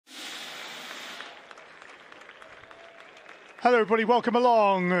Hello everybody, welcome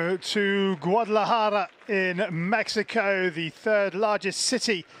along to Guadalajara in Mexico, the third largest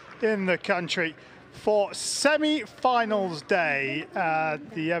city in the country, for semi-finals day at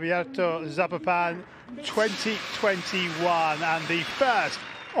the Abierto Zapopan 2021, and the first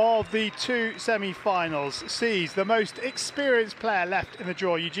of the two semi-finals sees the most experienced player left in the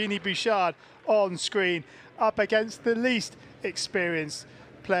draw, Genie Bouchard, on screen, up against the least experienced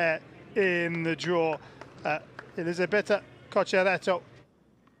player in the draw, Elisabetta Cocciaretto.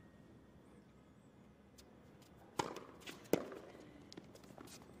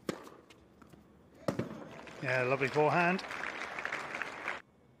 Yeah, lovely forehand.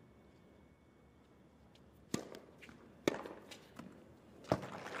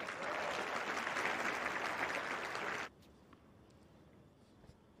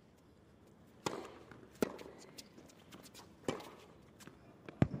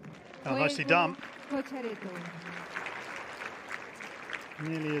 Oh, nicely done.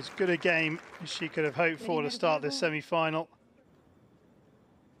 Nearly as good a game as she could have hoped for to start this semi-final.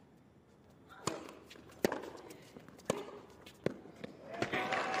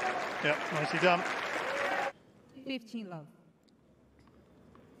 Yep, nicely done. 15 love.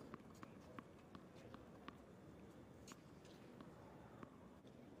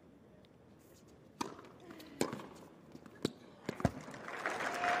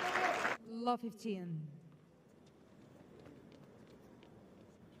 Love 15.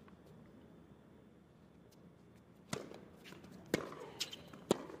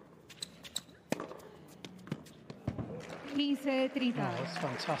 Oh, that's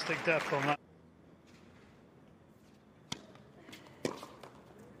fantastic depth on that.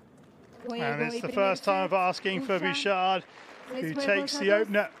 And it's the first time of asking for Bouchard, who takes the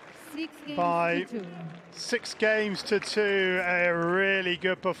opener by 6 games to 2. A really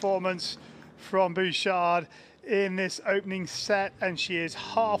good performance from Bouchard in this opening set, and she is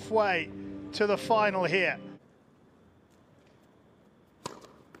halfway to the final here.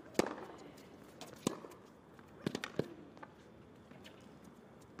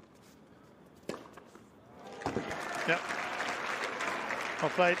 Yep.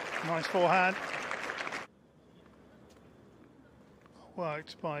 Well played. Nice forehand.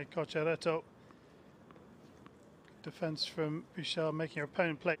 Worked by Cocciaretto. Defense from Bouchard, making her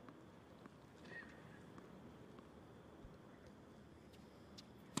opponent play.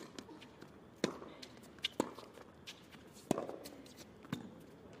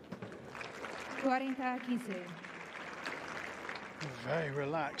 Very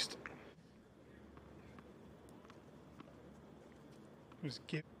relaxed. Was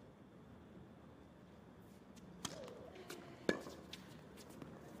give.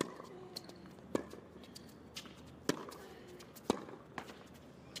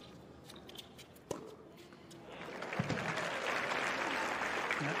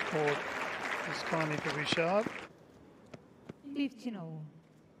 Net board is kindly for Bouchard. 15-0.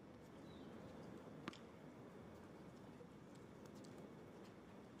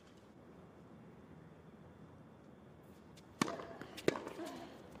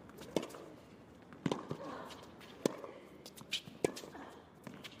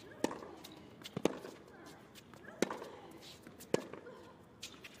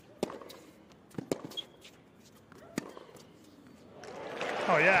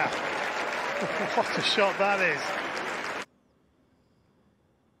 Oh yeah, what a shot that is.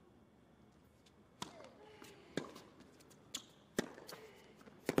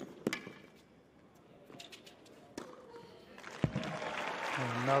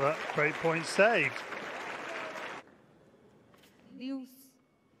 Another great point saved. Deuce.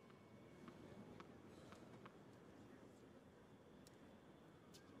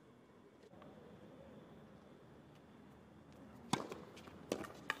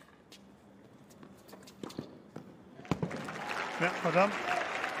 Yeah, well done.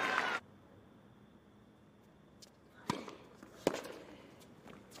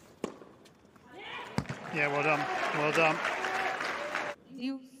 Yeah, well done. Well done.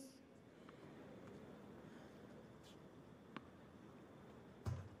 Deuce.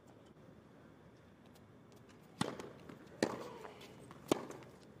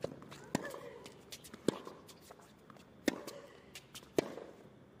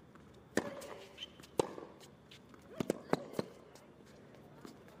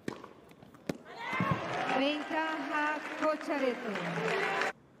 Ventaja Cocciaretto.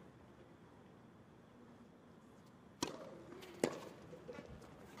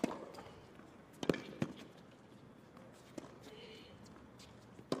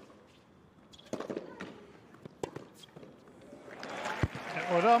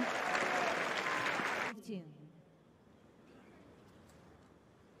 Well done. 15.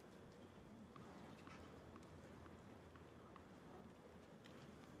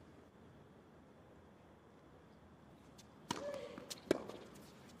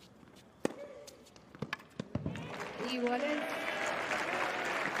 iguales.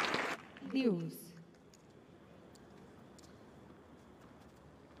 Deuce.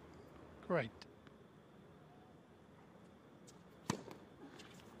 Great.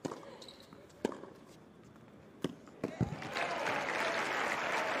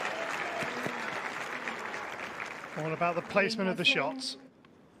 All about the placement of the shots.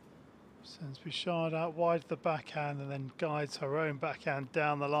 Sends Bouchard out wide of the backhand and then guides her own backhand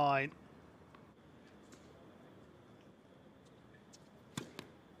down the line.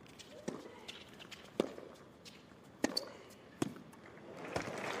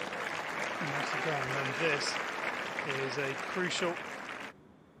 Once again, and this is a crucial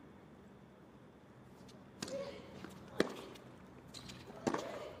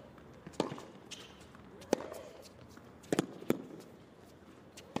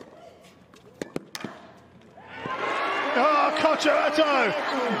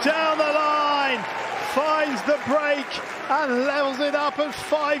Cocciaretto down the line, finds the break and levels it up at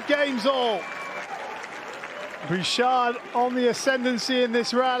 5 games all. Bouchard on the ascendancy in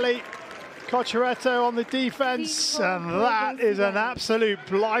this rally, Cocciaretto on the defense, and that is an absolute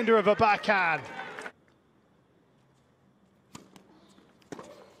blinder of a backhand.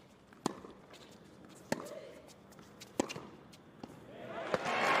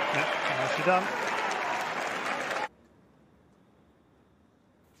 Nicely done.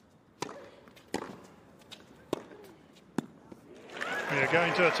 We are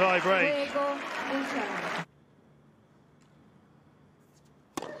going to a tie break.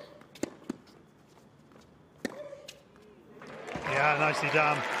 Yeah, nicely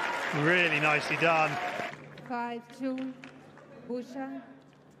done. Really nicely done. 5-2, Bouchard.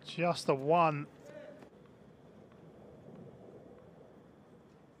 Just the one.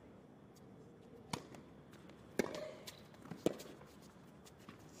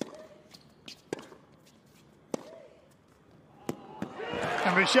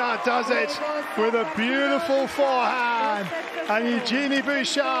 And Bouchard does it with a beautiful forehand. And Genie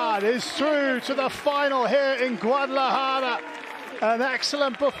Bouchard is through to the final here in Guadalajara. An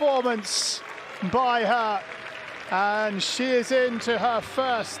excellent performance by her. And she is into her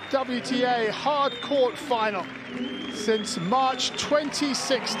first WTA hard court final since March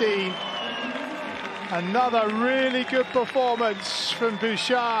 2016. Another really good performance from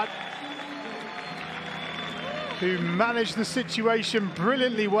Bouchard, who managed the situation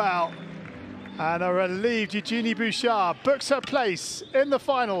brilliantly well. And a relieved Genie Bouchard books her place in the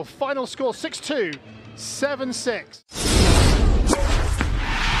final. Final score 6-2, 7-6.